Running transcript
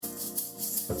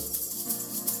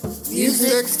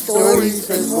music, stories,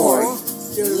 and more.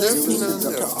 You're listening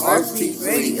to Heartbeat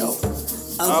Radio,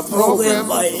 a program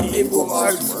by Able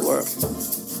Artswork.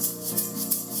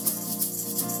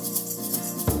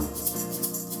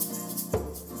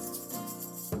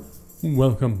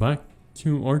 Welcome back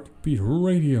to Heartbeat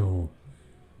Radio.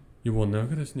 You will now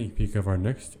get a sneak peek of our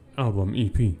next album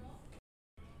EP.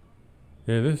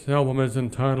 This album is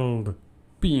entitled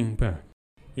Being Back.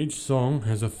 Each song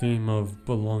has a theme of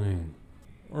belonging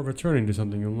or returning to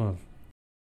something you love.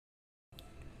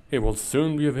 It will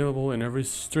soon be available in every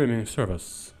streaming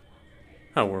service.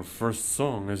 Our first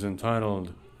song is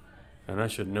entitled, and I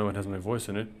should know it has my voice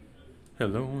in it,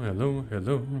 Hello, Hello,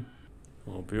 Hello.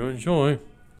 Hope you enjoy.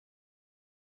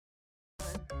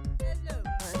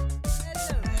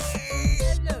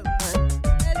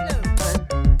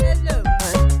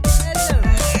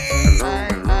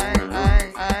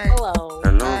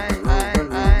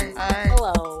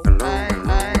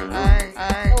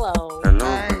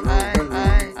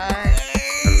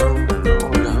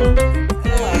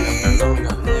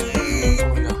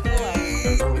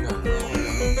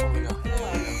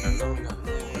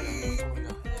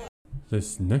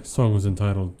 This next song is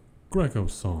entitled Greco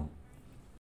Song.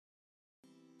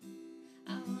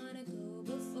 I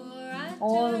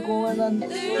wanna go when I'm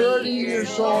 30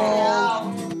 years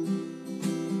old.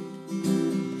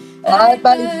 I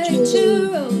buy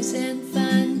churros and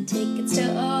fun tickets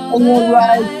to all the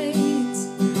rides.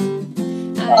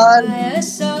 I buy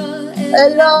us all a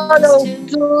lot of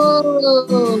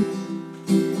food.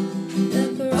 The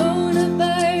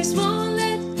coronavirus won't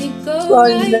let me go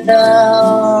right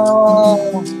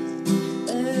now.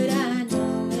 But I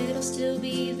know it'll still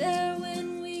be there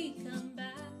when we come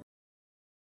back.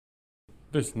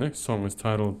 This next song is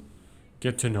titled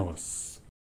Get to Know Us.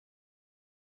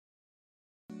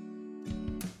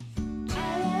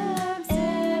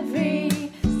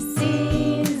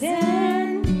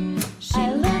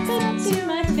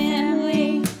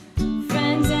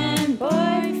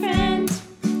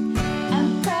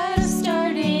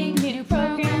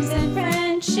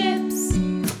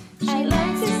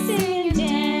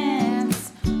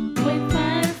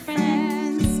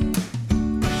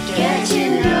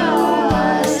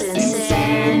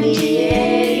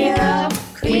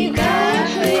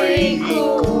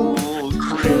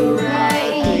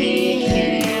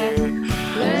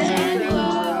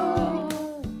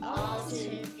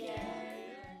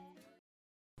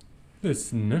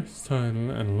 This next title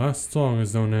and last song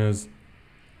is known as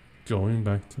Going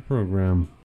Back to Program.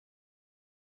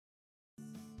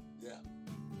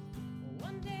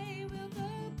 One day we'll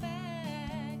go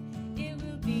back. It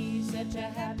will be such a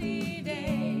happy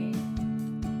day.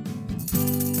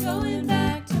 Going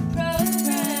back to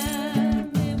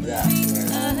program. It will be a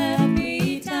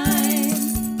happy time.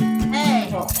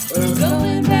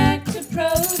 Going back to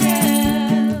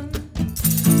program.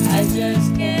 I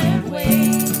just can't wait.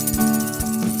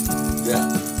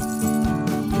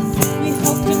 We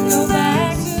hope to go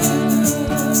back soon.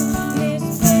 Miss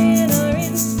playing our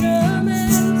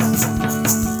instruments.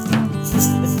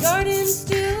 The garden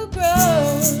still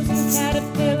grows. And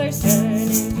caterpillars turn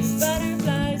into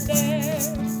butterflies there.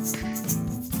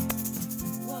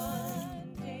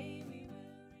 One day we will.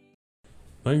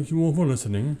 Thank you all for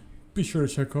listening. Be sure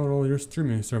to check out all your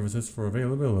streaming services for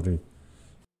availability.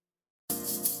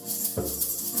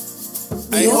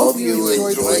 I hope you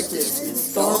enjoyed this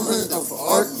installment of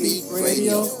Heartbeat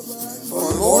Radio.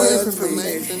 For more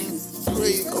information,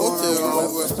 please go to our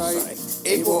website,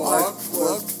 ableartswork.com.